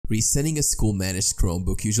Resetting a school-managed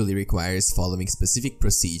Chromebook usually requires following specific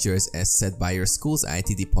procedures as set by your school's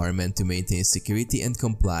IT department to maintain security and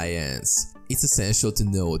compliance. It's essential to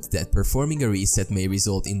note that performing a reset may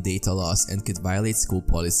result in data loss and could violate school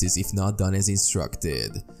policies if not done as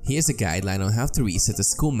instructed. Here's a guideline on how to reset a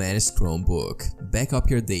school-managed Chromebook. Back up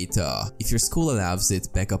your data. If your school allows it,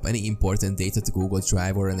 back up any important data to Google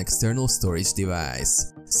Drive or an external storage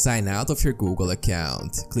device. Sign out of your Google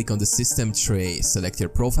account. Click on the system tray, select your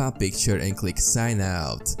profile picture and click Sign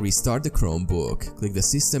Out. Restart the Chromebook. Click the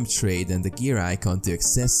system tray then the gear icon to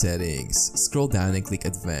access settings. Scroll down and click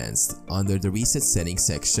Advanced. Under the Reset Settings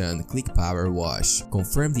section, click Power Wash.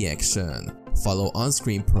 Confirm the action. Follow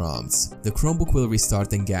on-screen prompts. The Chromebook will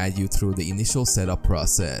restart and guide you through the initial setup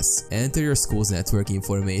process. Enter your school's network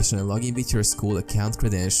information and log in with your school account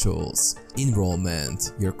credentials.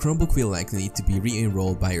 Enrollment. Your Chromebook will likely need to be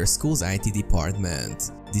re-enrolled by your school's IT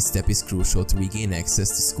department. This step is crucial to regain access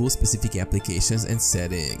to school-specific applications and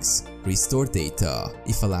settings. Restore data.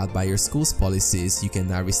 If allowed by your school's policies, you can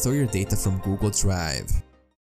now restore your data from Google Drive.